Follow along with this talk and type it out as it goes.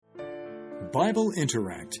Bible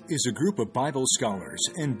Interact is a group of Bible scholars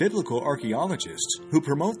and biblical archaeologists who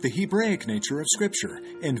promote the Hebraic nature of Scripture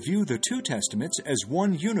and view the two Testaments as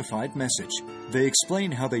one unified message. They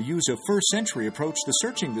explain how they use a first-century approach to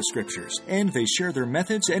searching the Scriptures, and they share their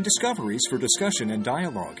methods and discoveries for discussion and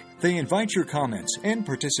dialogue. They invite your comments and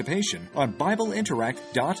participation on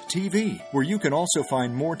BibleInteract.tv, where you can also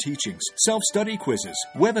find more teachings, self-study quizzes,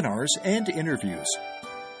 webinars, and interviews.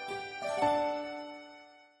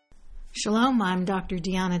 Shalom, I'm Dr.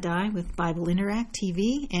 Deanna Dye with Bible Interact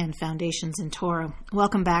TV and Foundations in Torah.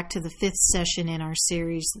 Welcome back to the fifth session in our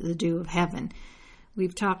series, The Dew of Heaven.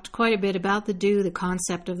 We've talked quite a bit about the dew, the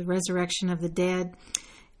concept of the resurrection of the dead,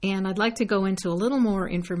 and I'd like to go into a little more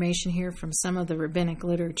information here from some of the rabbinic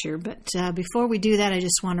literature. But before we do that, I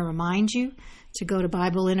just want to remind you to go to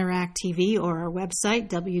Bible Interact TV or our website,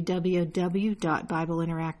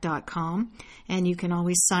 www.BibleInteract.com, and you can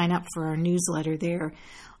always sign up for our newsletter there.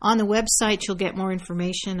 On the website, you'll get more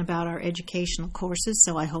information about our educational courses,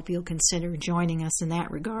 so I hope you'll consider joining us in that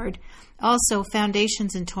regard. Also,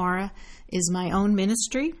 Foundations in Torah is my own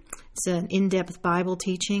ministry. It's an in-depth Bible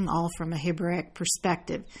teaching, all from a Hebraic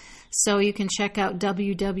perspective. So you can check out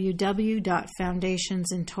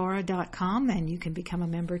www.foundationsintorah.com, and you can become a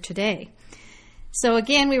member today. So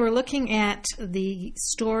again, we were looking at the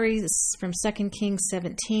story from 2 Kings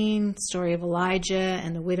 17, story of Elijah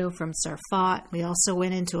and the widow from Sarfat. We also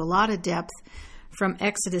went into a lot of depth from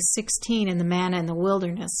Exodus 16 and the manna in the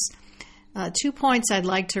wilderness. 2 points I'd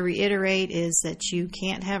like to reiterate is that you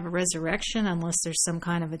can't have a resurrection unless there's some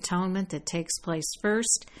kind of atonement that takes place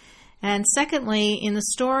first. And secondly, in the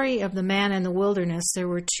story of the manna in the wilderness, there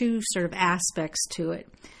were two sort of aspects to it.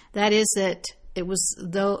 That is that it was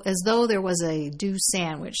as though there was a dew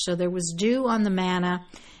sandwich. So there was dew on the manna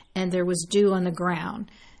and there was dew on the ground.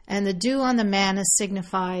 And the dew on the manna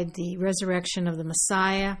signified the resurrection of the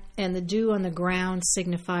Messiah, and the dew on the ground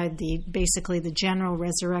signified basically the general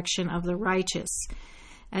resurrection of the righteous.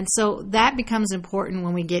 And so that becomes important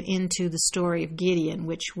when we get into the story of Gideon,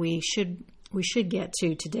 which we should get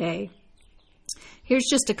to today. Here's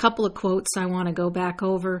just a couple of quotes I want to go back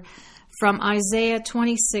over. From Isaiah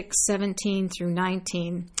 26:17 through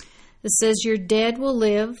 19, it says, "Your dead will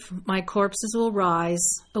live, my corpses will rise.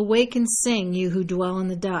 Awake and sing, you who dwell in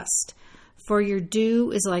the dust. For your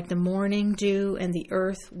dew is like the morning dew, and the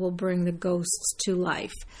earth will bring the ghosts to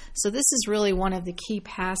life." So this is really one of the key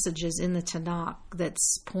passages in the Tanakh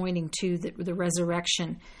that's pointing to the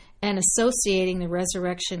resurrection and associating the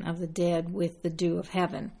resurrection of the dead with the dew of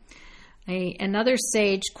heaven. Another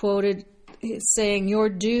sage quoted saying, "Your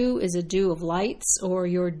dew is a dew of lights," or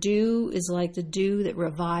 "Your dew is like the dew that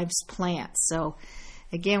revives plants." So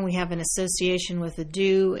again, we have an association with the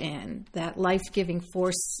dew and that life-giving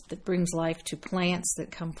force that brings life to plants that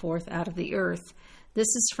come forth out of the earth. This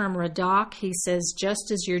is from Radak. He says, "Just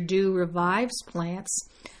as your dew revives plants,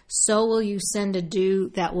 so will you send a dew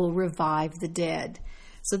that will revive the dead."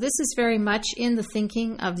 So this is very much in the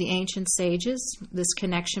thinking of the ancient sages, this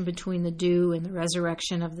connection between the dew and the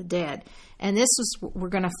resurrection of the dead. And this is what we're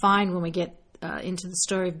going to find when we get into the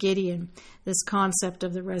story of Gideon, this concept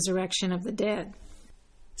of the resurrection of the dead.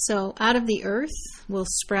 So out of the earth will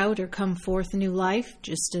sprout or come forth new life,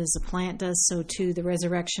 just as a plant does, so too the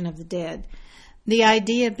resurrection of the dead. The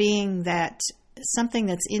idea being that something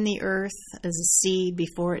that's in the earth as a seed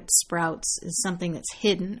before it sprouts is something that's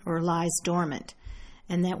hidden or lies dormant.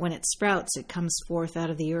 And that when it sprouts, it comes forth out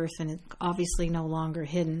of the earth and it's obviously no longer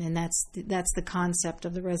hidden. And that's the concept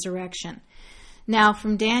of the resurrection. Now,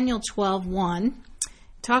 from Daniel 12:1,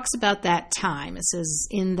 talks about that time. It says,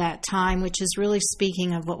 "In that time," which is really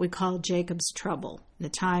speaking of what we call Jacob's trouble, the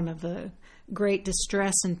time of a great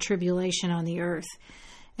distress and tribulation on the earth.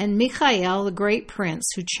 "And Michael, the great prince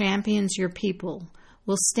who champions your people,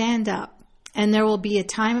 will stand up. And there will be a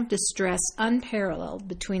time of distress unparalleled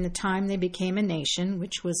between the time they became a nation,"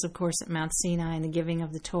 which was, of course, at Mount Sinai and the giving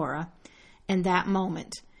of the Torah, "and that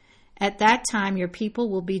moment. At that time your people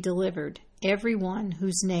will be delivered, every one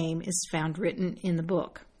whose name is found written in the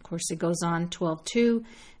book." Of course, it goes on, 12:2,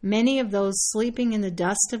 "Many of those sleeping in the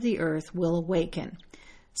dust of the earth will awaken,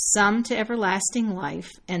 some to everlasting life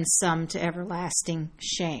and some to everlasting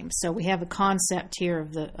shame." So we have a concept here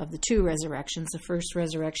of the two resurrections, the first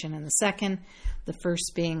resurrection and the second, the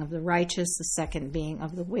first being of the righteous, the second being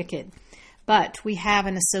of the wicked. But we have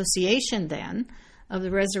an association then of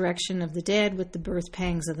the resurrection of the dead with the birth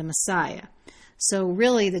pangs of the Messiah. So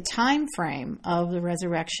really the time frame of the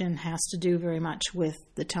resurrection has to do very much with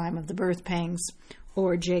the time of the birth pangs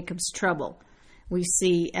or Jacob's trouble. We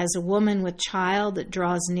see, "As a woman with child that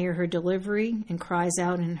draws near her delivery and cries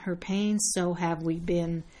out in her pain, so have we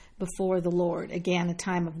been before the Lord. Again, a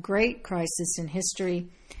time of great crisis in history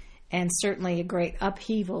and certainly a great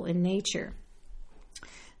upheaval in nature.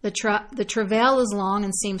 The travail is long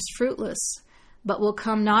and seems fruitless, but will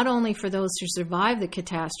come not only for those who survive the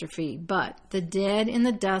catastrophe, but the dead in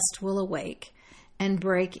the dust will awake and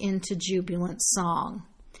break into jubilant song.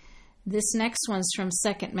 This next one's from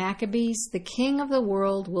 2 Maccabees. The King of the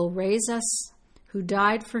world will raise us, who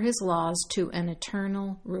died for his laws, to an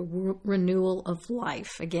eternal renewal of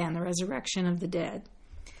life. Again, the resurrection of the dead.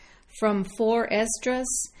 From 4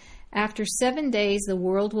 Esdras, after 7 days the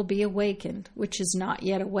world will be awakened, which is not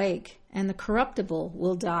yet awake, and the corruptible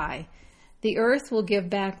will die. The earth will give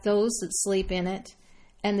back those that sleep in it,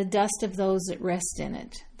 and the dust of those that rest in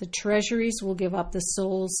it. The treasuries will give up the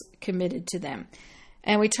souls committed to them.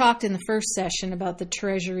 And we talked in the first session about the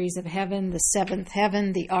treasuries of heaven, the seventh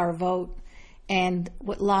heaven, the Arvot, and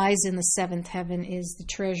what lies in the seventh heaven is the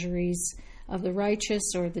treasuries of the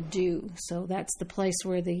righteous, or the dew. So that's the place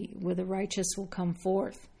where the righteous will come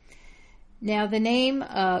forth. Now the name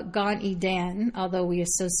Gan Eden, although we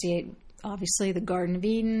associate obviously the Garden of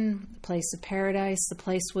Eden, the place of paradise, the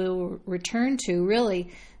place we'll return to,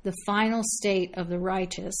 really the final state of the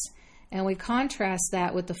righteous. And we contrast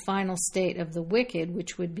that with the final state of the wicked,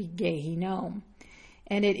 which would be Gehinnom.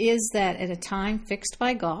 And it is that at a time fixed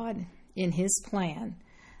by God in his plan,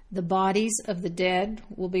 the bodies of the dead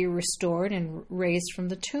will be restored and raised from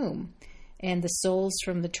the tomb, and the souls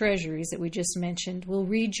from the treasuries that we just mentioned will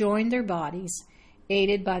rejoin their bodies,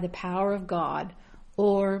 aided by the power of God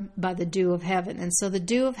or by the dew of heaven. And so the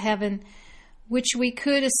dew of heaven, which we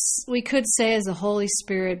could say is the Holy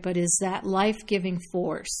Spirit, but is that life-giving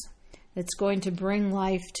force that's going to bring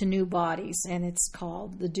life to new bodies, and it's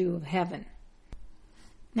called the dew of heaven.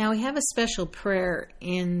 Now we have a special prayer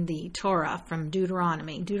in the Torah from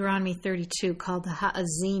Deuteronomy 32, called the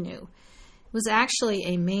Ha'azinu. It was actually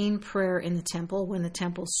a main prayer in the temple when the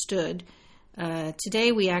temple stood.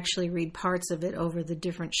 Today we actually read parts of it over the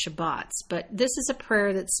different Shabbats, but this is a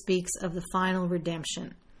prayer that speaks of the final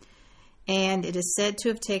redemption. And it is said to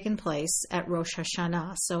have taken place at Rosh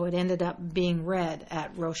Hashanah, so it ended up being read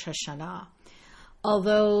at Rosh Hashanah.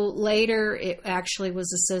 Although later it actually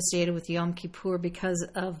was associated with Yom Kippur because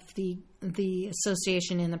of the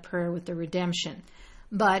association in the prayer with the redemption.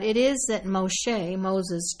 But it is that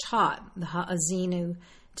Moses taught the Ha'azinu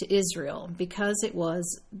to Israel because it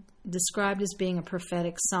was described as being a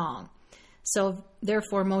prophetic song. So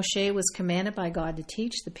therefore Moshe was commanded by God to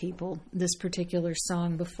teach the people this particular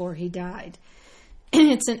song before he died.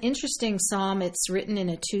 It's an interesting psalm. It's written in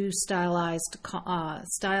a stylized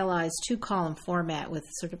two-column format with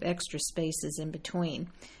sort of extra spaces in between,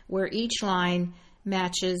 where each line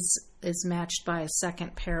is matched by a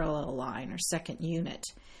second parallel line or second unit.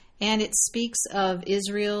 And it speaks of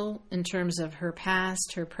Israel in terms of her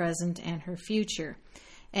past, her present, and her future.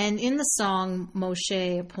 And in the song,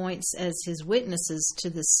 Moshe appoints as his witnesses to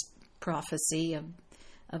this prophecy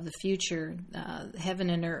of the future, heaven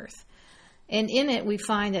and earth. And in it, we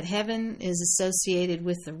find that heaven is associated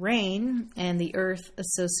with the rain and the earth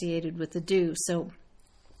associated with the dew. So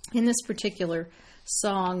in this particular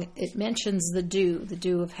song, it mentions the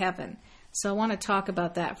dew of heaven. So I want to talk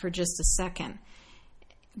about that for just a second,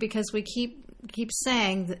 because we keep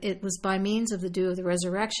saying that it was by means of the dew of the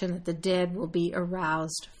resurrection that the dead will be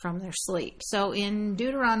aroused from their sleep. So in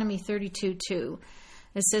Deuteronomy 32:2,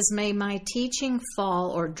 it says, "May my teaching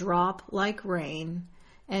fall or drop like rain,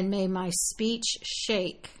 and may my speech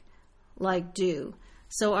shake like dew."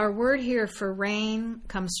 So our word here for rain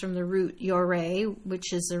comes from the root yoreh,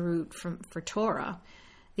 which is the root for Torah.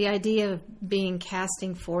 The idea of being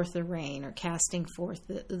casting forth the rain, or casting forth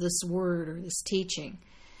this word or this teaching.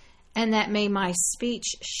 And that may my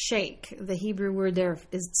speech shake. The Hebrew word there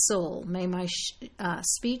is soul. May my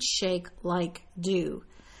speech shake like dew.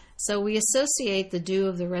 So we associate the dew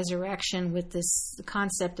of the resurrection with this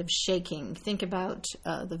concept of shaking. Think about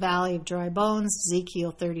the Valley of Dry Bones,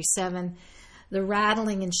 Ezekiel 37, the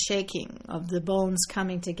rattling and shaking of the bones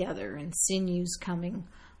coming together and sinews coming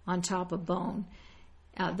on top of bone.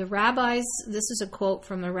 The rabbis, this is a quote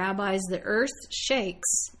from the rabbis, "The earth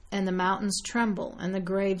shakes and the mountains tremble and the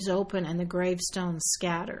graves open and the gravestones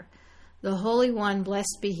scatter. The Holy One,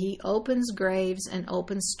 blessed be He, opens graves and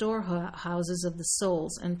opens storehouses of the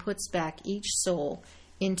souls and puts back each soul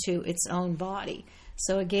into its own body."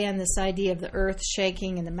 So again, this idea of the earth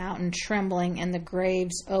shaking and the mountain trembling and the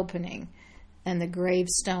graves opening and the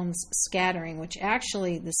gravestones scattering, which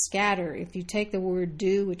actually the scatter, if you take the word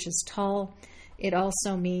dew, which is tall, it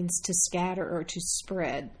also means to scatter or to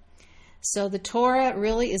spread. So the Torah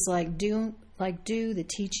really is like dew like dew, the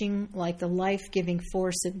teaching, like the life-giving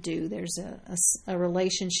force of dew. There's a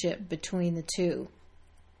relationship between the two.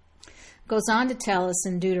 Goes on to tell us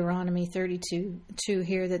in Deuteronomy 32:2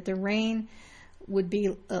 here that the rain would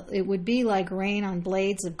be like rain on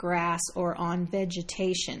blades of grass or on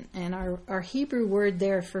vegetation. And our Hebrew word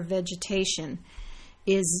there for vegetation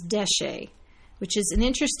is deshe, which is an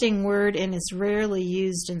interesting word and is rarely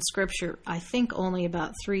used in Scripture, I think only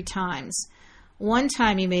about 3 times. One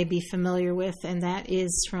time you may be familiar with, and that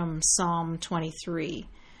is from Psalm 23.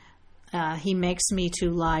 He makes me to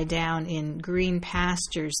lie down in green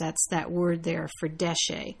pastures. That's that word there for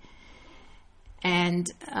deshe. And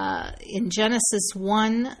in Genesis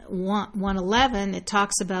 1:11, it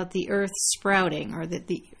talks about the earth sprouting, or that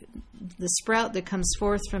the sprout that comes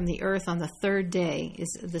forth from the earth on the 3rd day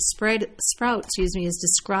is sprout is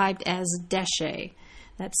described as deshe.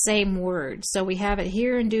 That same word. So we have it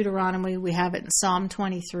here in Deuteronomy, we have it in Psalm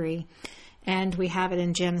 23, and we have it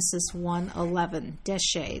in Genesis 1:11.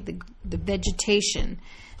 Deshe, the vegetation,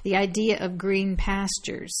 the idea of green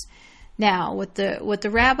pastures. Now, what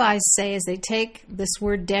the rabbis say is they take this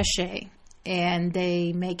word deshe and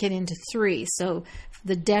they make it into 3. So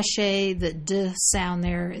the deshe, the d sound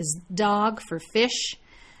there is dog for fish.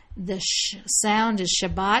 The sh sound is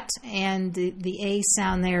Shabbat, and the a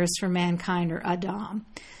sound there is for mankind, or Adam.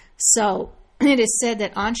 So it is said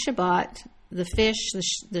that on Shabbat, the fish,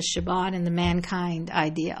 the Shabbat, and the mankind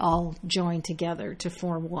idea all join together to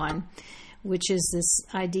form one, which is this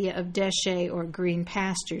idea of deshe, or green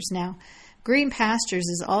pastures. Now, green pastures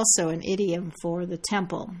is also an idiom for the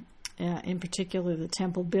temple, in particular the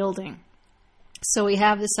temple building. So we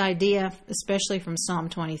have this idea, especially from Psalm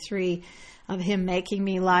 23, of him making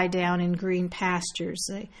me lie down in green pastures,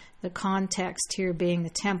 the context here being the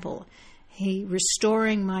temple. He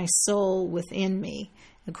restoring my soul within me.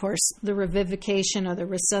 Of course, the revivification or the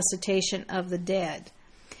resuscitation of the dead.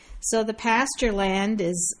 So the pasture land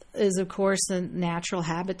is of course the natural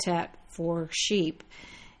habitat for sheep.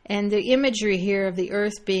 And the imagery here of the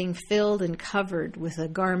earth being filled and covered with a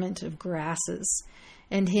garment of grasses,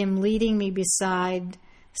 and him leading me beside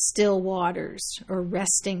still waters, or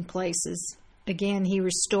resting places. Again, he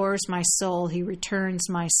restores my soul. He returns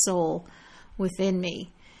my soul within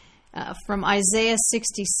me. From Isaiah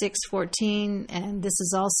 66:14, and this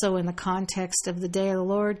is also in the context of the day of the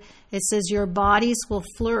Lord, it says, your bodies will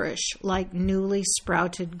flourish like newly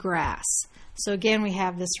sprouted grass. So again, we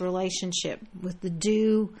have this relationship with the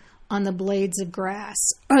dew on the blades of grass,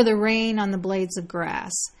 or the rain on the blades of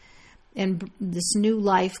grass, and this new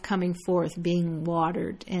life coming forth, being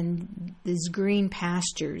watered, and these green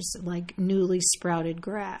pastures like newly sprouted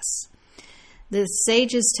grass. The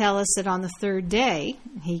sages tell us that on the 3rd day,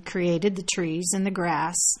 he created the trees and the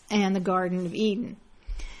grass and the Garden of Eden.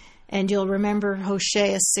 And you'll remember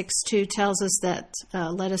Hosea 6:2 tells us that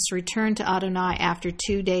let us return to Adonai after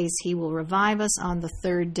 2 days. He will revive us. On the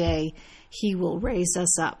 3rd day, he will raise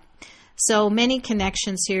us up. So many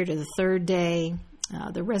connections here to the 3rd day,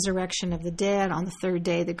 the resurrection of the dead. On the 3rd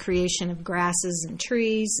day, the creation of grasses and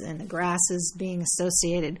trees, and the grasses being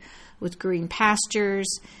associated with green pastures,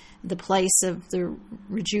 the place of the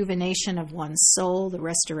rejuvenation of one's soul, the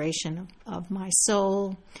restoration of my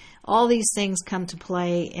soul. All these things come to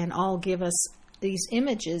play and all give us these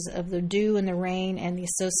images of the dew and the rain and the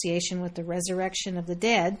association with the resurrection of the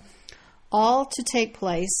dead, all to take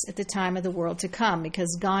place at the time of the world to come,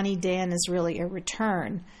 because Gan Eden is really a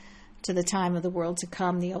return to the time of the world to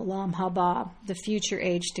come, the Olam Haba, the future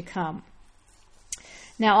age to come.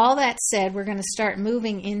 Now, all that said, we're going to start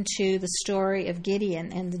moving into the story of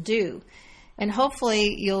Gideon and the dew. And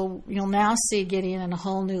hopefully you'll now see Gideon in a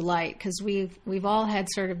whole new light, because we've all had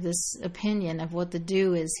sort of this opinion of what the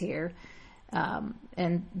dew is here,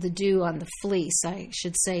 and the dew on the fleece, I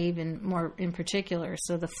should say, even more in particular.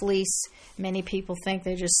 So the fleece, many people think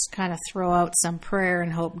they just kind of throw out some prayer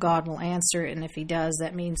and hope God will answer it, and if he does,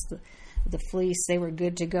 that means the fleece, they were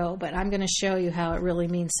good to go. But I'm going to show you how it really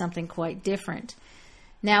means something quite different.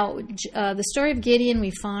 Now, the story of Gideon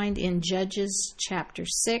we find in Judges chapter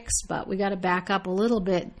 6, but we got to back up a little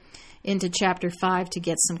bit into chapter 5 to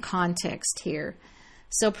get some context here.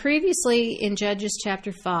 So previously in Judges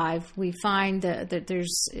chapter 5, we find that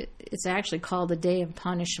it's actually called the Day of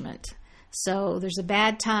Punishment. So there's a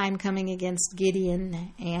bad time coming against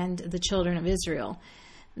Gideon and the children of Israel.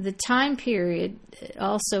 The time period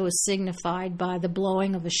also is signified by the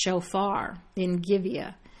blowing of a shofar in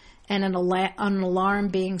Gibeah, and an alarm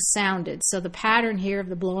being sounded. So the pattern here of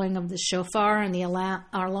the blowing of the shofar and the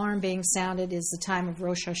alarm being sounded is the time of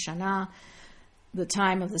Rosh Hashanah, the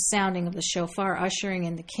time of the sounding of the shofar, ushering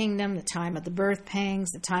in the kingdom, the time of the birth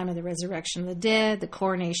pangs, the time of the resurrection of the dead, the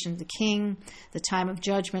coronation of the king, the time of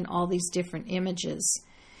judgment, all these different images.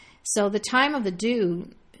 So the time of the dew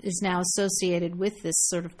is now associated with this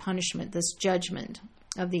sort of punishment, this judgment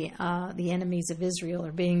of the enemies of Israel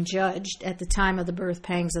are being judged at the time of the birth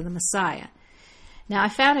pangs of the Messiah. Now, I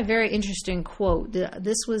found a very interesting quote.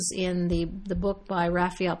 This was in the book by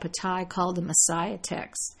Raphael Patai called The Messiah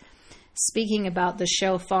Text, speaking about the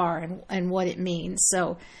shofar and what it means.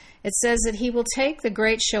 So it says that he will take the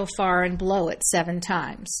great shofar and blow it 7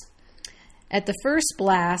 times. At the first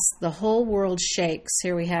blast, the whole world shakes.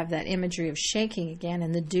 Here we have that imagery of shaking again,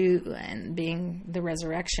 and the dew and being the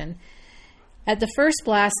resurrection. At the first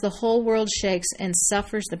blast, the whole world shakes and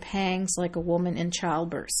suffers the pangs like a woman in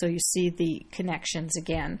childbirth. So you see the connections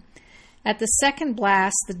again. At the second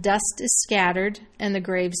blast, the dust is scattered and the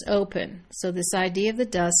graves open. So this idea of the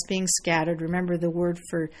dust being scattered, remember the word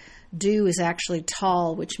for dew is actually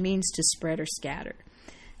tal, which means to spread or scatter.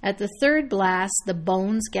 At the third blast, the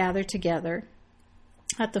bones gather together.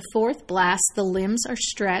 At the fourth blast, the limbs are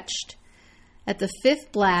stretched. At the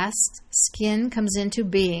fifth blast, skin comes into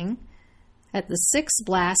being. At the sixth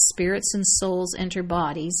blast, spirits and souls enter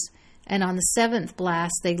bodies. And on the seventh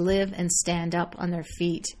blast, they live and stand up on their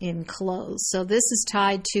feet in clothes. So this is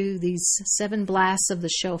tied to these 7 blasts of the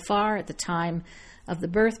shofar at the time of the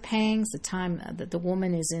birth pangs, the time that the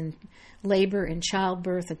woman is in labor and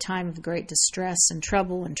childbirth, a time of great distress and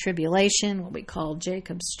trouble and tribulation, what we call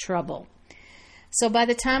Jacob's trouble. So by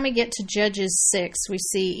the time we get to Judges 6, we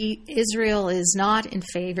see Israel is not in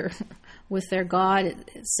favor with their God.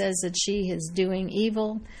 It says that she is doing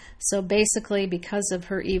evil. So basically, because of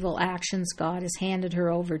her evil actions, God has handed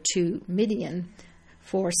her over to Midian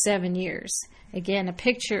for 7 years. Again, a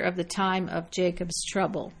picture of the time of Jacob's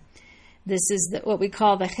trouble. This is what we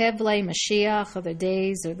call the Hevle Mashiach, or the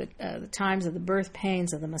days or the times of the birth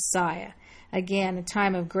pains of the Messiah. Again, a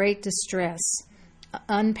time of great distress,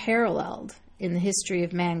 unparalleled in the history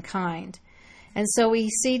of mankind. And so we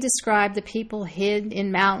see described the people hid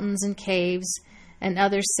in mountains and caves and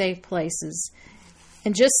other safe places.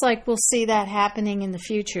 And just like we'll see that happening in the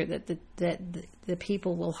future, that the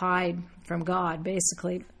people will hide from God,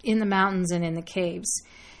 basically, in the mountains and in the caves.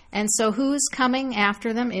 And so who is coming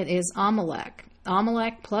after them? It is Amalek.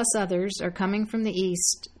 Amalek plus others are coming from the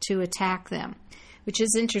east to attack them, which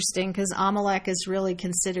is interesting because Amalek is really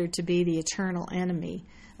considered to be the eternal enemy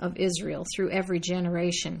of Israel through every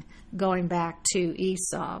generation, going back to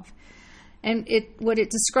Esau. And what it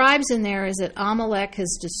describes in there is that Amalek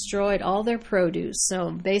has destroyed all their produce. So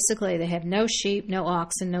basically they have no sheep, no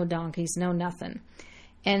oxen, no donkeys, no nothing.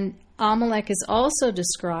 And Amalek is also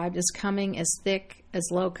described as coming as thick as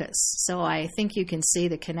locusts. So I think you can see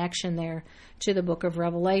the connection there to the book of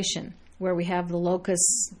Revelation, where we have the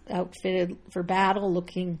locusts outfitted for battle,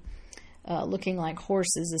 looking like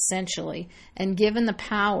horses, essentially, and given the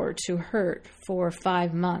power to hurt for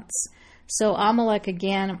 5 months. So Amalek,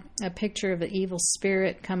 again, a picture of an evil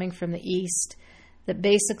spirit coming from the east that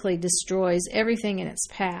basically destroys everything in its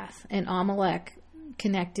path. And Amalek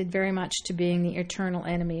connected very much to being the eternal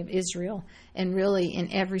enemy of Israel. And really,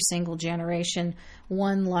 in every single generation,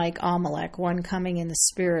 one like Amalek, one coming in the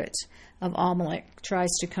spirit of Amalek, tries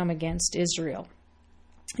to come against Israel.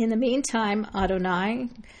 In the meantime, Adonai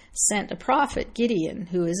sent a prophet, Gideon,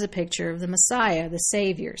 who is a picture of the Messiah, the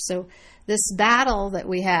Savior. So this battle that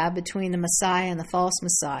we have between the Messiah and the false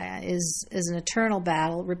Messiah is an eternal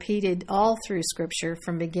battle, repeated all through Scripture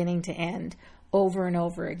from beginning to end, over and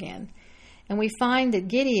over again. And we find that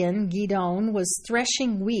Gidon, was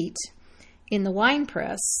threshing wheat in the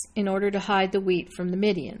winepress in order to hide the wheat from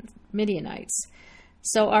the Midianites.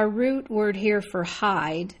 So our root word here for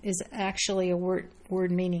hide is actually a word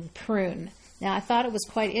meaning prune. Now, I thought it was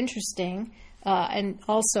quite interesting, and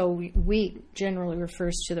also wheat generally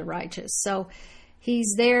refers to the righteous. So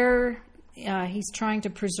he's there, he's trying to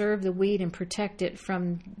preserve the wheat and protect it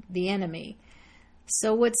from the enemy.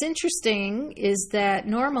 So what's interesting is that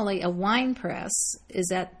normally a wine press is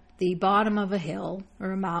at the bottom of a hill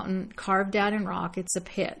or a mountain carved out in rock. It's a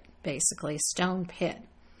pit, basically, a stone pit.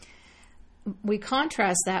 We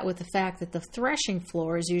contrast that with the fact that the threshing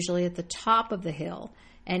floor is usually at the top of the hill,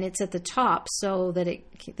 and it's at the top so that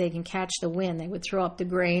they can catch the wind. They would throw up the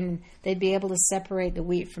grain, and they'd be able to separate the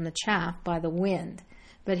wheat from the chaff by the wind.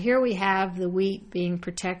 But here we have the wheat being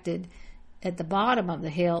protected at the bottom of the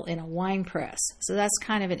hill in a wine press. So that's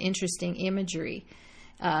kind of an interesting imagery.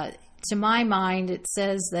 To my mind, it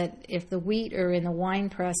says that if the wheat are in the wine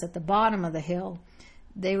press at the bottom of the hill,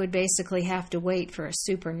 they would basically have to wait for a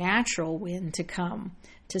supernatural wind to come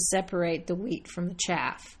to separate the wheat from the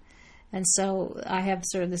chaff. And so I have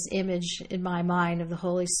sort of this image in my mind of the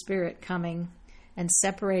Holy Spirit coming and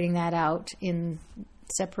separating that out,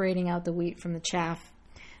 separating out the wheat from the chaff,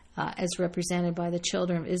 as represented by the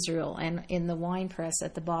children of Israel and in the winepress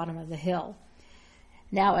at the bottom of the hill.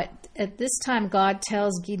 Now, at this time, God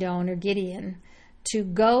tells Gideon to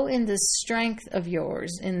go in the strength of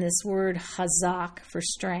yours, in this word chazak for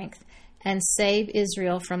strength, and save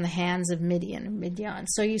Israel from the hands of Midian.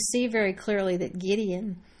 So you see very clearly that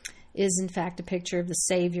Gideon is in fact a picture of the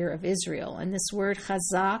Savior of Israel. And this word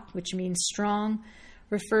chazak, which means strong,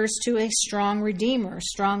 refers to a strong Redeemer,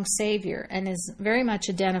 strong Savior, and is very much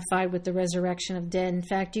identified with the resurrection of dead. In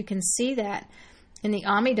fact, you can see that in the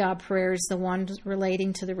Amidah prayers, the one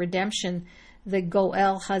relating to the redemption. The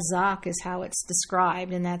Goel Chazak is how it's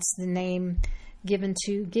described, and that's the name given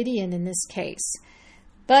to Gideon in this case.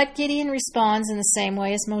 But Gideon responds in the same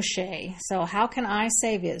way as Moshe. So how can I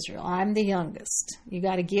save Israel? I'm the youngest. You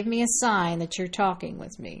got to give me a sign that you're talking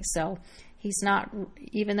with me. So he's not,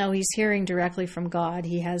 even though he's hearing directly from God,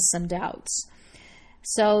 he has some doubts.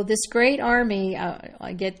 So this great army,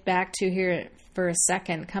 I get back to here for a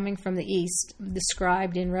second, coming from the east,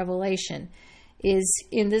 described in Revelation, is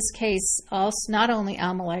in this case also not only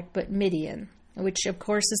Amalek but Midian, which of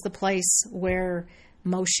course is the place where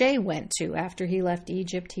Moshe went to after he left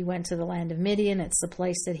Egypt. He went to the land of Midian. It's the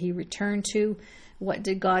place that he returned to. What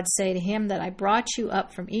did God say to him? That I brought you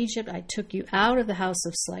up from Egypt. I took you out of the house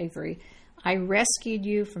of slavery. I rescued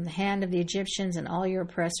you from the hand of the Egyptians and all your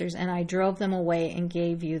oppressors, and I drove them away and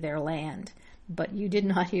gave you their land. But you did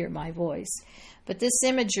not hear my voice. But this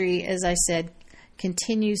imagery, as I said,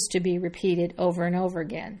 continues to be repeated over and over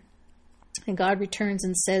again. And God returns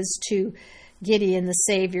and says to Gideon, the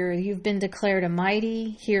Savior, you've been declared a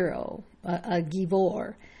mighty hero, a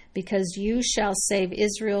Givor, because you shall save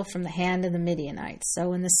Israel from the hand of the Midianites.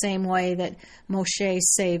 So in the same way that Moshe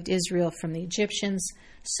saved Israel from the Egyptians,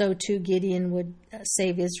 so too Gideon would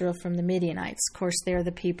save Israel from the Midianites. Of course, they're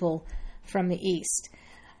the people from the east.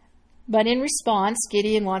 But in response,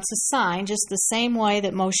 Gideon wants a sign, just the same way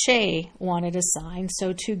that Moshe wanted a sign,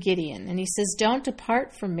 so too Gideon. And he says, don't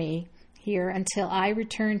depart from me here until I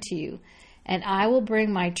return to you, and I will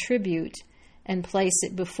bring my tribute and place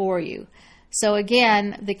it before you. So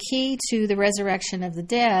again, the key to the resurrection of the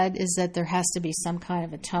dead is that there has to be some kind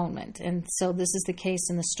of atonement. And so this is the case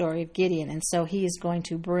in the story of Gideon. And so he is going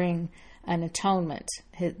to bring an atonement.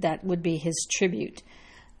 That would be his tribute.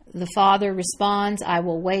 The father responds, I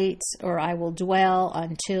will wait, or I will dwell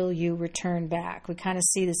until you return back. We kind of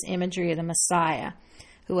see this imagery of the Messiah,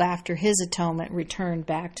 who after his atonement returned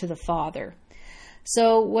back to the Father.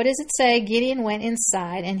 So what does it say? Gideon went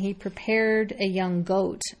inside and he prepared a young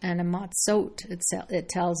goat and a matzot, it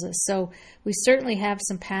tells us. So we certainly have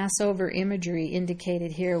some Passover imagery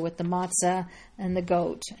indicated here with the matzah and the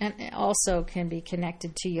goat, and it also can be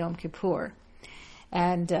connected to Yom Kippur.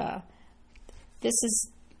 And this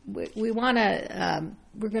is, we want to,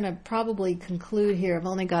 we're going to probably conclude here. I've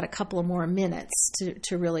only got a couple of more minutes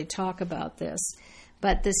to really talk about this.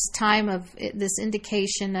 But this time of, this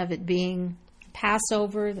indication of it being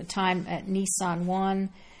Passover, the time at Nisan 1,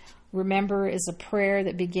 remember, is a prayer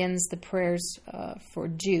that begins the prayers for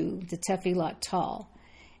dew, the Tefillat Tal.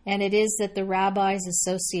 And it is that the rabbis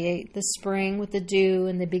associate the spring with the dew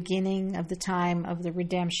and the beginning of the time of the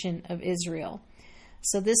redemption of Israel.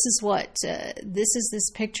 So this is what, this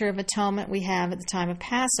picture of atonement we have at the time of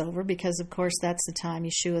Passover, because of course that's the time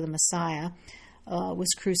Yeshua the Messiah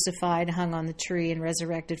was crucified, hung on the tree, and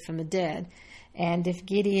resurrected from the dead. And if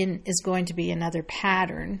Gideon is going to be another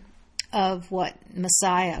pattern of what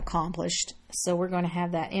Messiah accomplished, so we're going to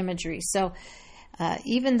have that imagery. So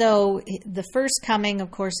even though the first coming, of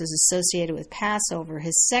course, is associated with Passover,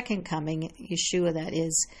 his second coming, Yeshua that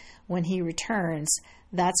is, when he returns,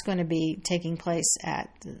 that's going to be taking place at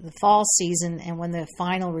the fall season, and when the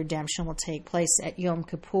final redemption will take place at Yom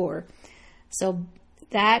Kippur. So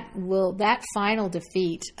that final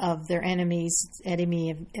defeat of their enemy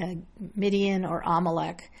of Midian or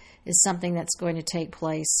Amalek is something that's going to take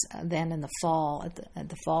place then in the fall, at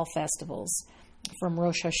the fall festivals, from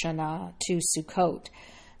Rosh Hashanah to Sukkot.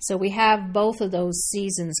 So we have both of those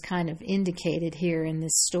seasons kind of indicated here in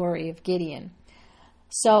this story of Gideon.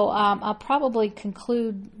 So I'll probably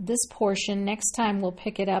conclude this portion. Next time we'll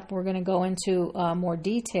pick it up. We're going to go into more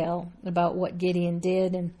detail about what Gideon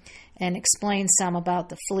did and explain some about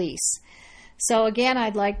the fleece. So again,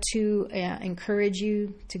 I'd like to encourage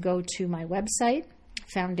you to go to my website,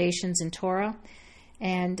 Foundations in Torah,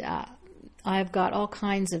 and I've got all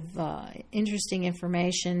kinds of interesting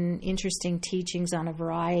information, interesting teachings on a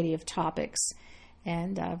variety of topics,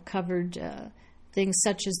 and I've covered things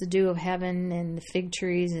such as the dew of heaven and the fig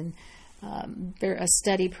trees and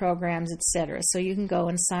study programs, etc. So you can go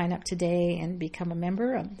and sign up today and become a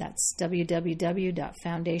member. That's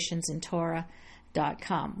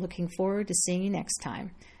www.foundationsintorah.com. Looking forward to seeing you next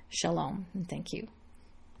time. Shalom, and thank you.